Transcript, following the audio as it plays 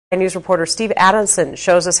News reporter Steve Adamson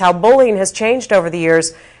shows us how bullying has changed over the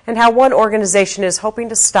years and how one organization is hoping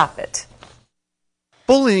to stop it.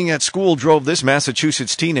 Bullying at school drove this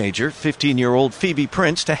Massachusetts teenager, 15-year-old Phoebe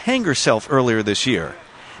Prince, to hang herself earlier this year.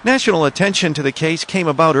 National attention to the case came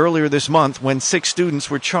about earlier this month when 6 students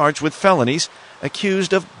were charged with felonies,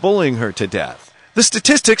 accused of bullying her to death. The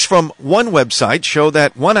statistics from one website show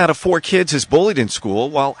that 1 out of 4 kids is bullied in school,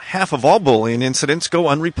 while half of all bullying incidents go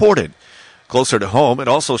unreported. Closer to home, it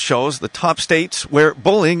also shows the top states where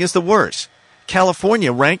bullying is the worst.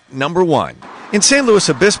 California ranked number 1. In San Luis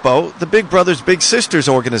Obispo, the Big Brothers Big Sisters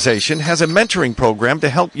organization has a mentoring program to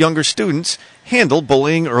help younger students handle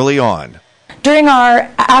bullying early on. During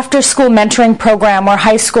our after-school mentoring program, where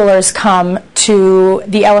high schoolers come to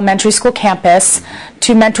the elementary school campus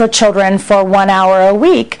to mentor children for 1 hour a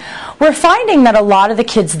week, we're finding that a lot of the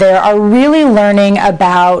kids there are really learning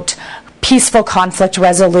about peaceful conflict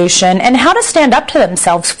resolution and how to stand up to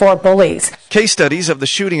themselves for bullies. Case studies of the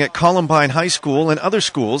shooting at Columbine High School and other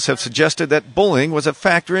schools have suggested that bullying was a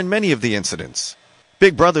factor in many of the incidents.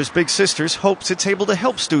 Big Brothers Big Sisters hopes it's able to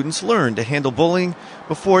help students learn to handle bullying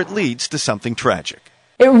before it leads to something tragic.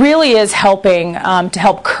 It really is helping to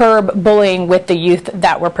help curb bullying with the youth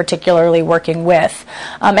that we're particularly working with.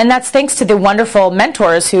 And that's thanks to the wonderful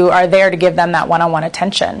mentors who are there to give them that one-on-one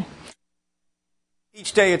attention.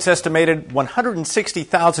 Each day, it's estimated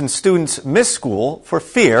 160,000 students miss school for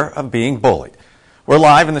fear of being bullied. We're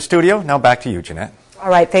live in the studio. Now back to you, Jeanette. All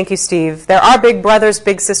right, thank you, Steve. There are Big Brothers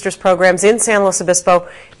Big Sisters programs in San Luis Obispo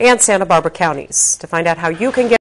and Santa Barbara counties. To find out how you can get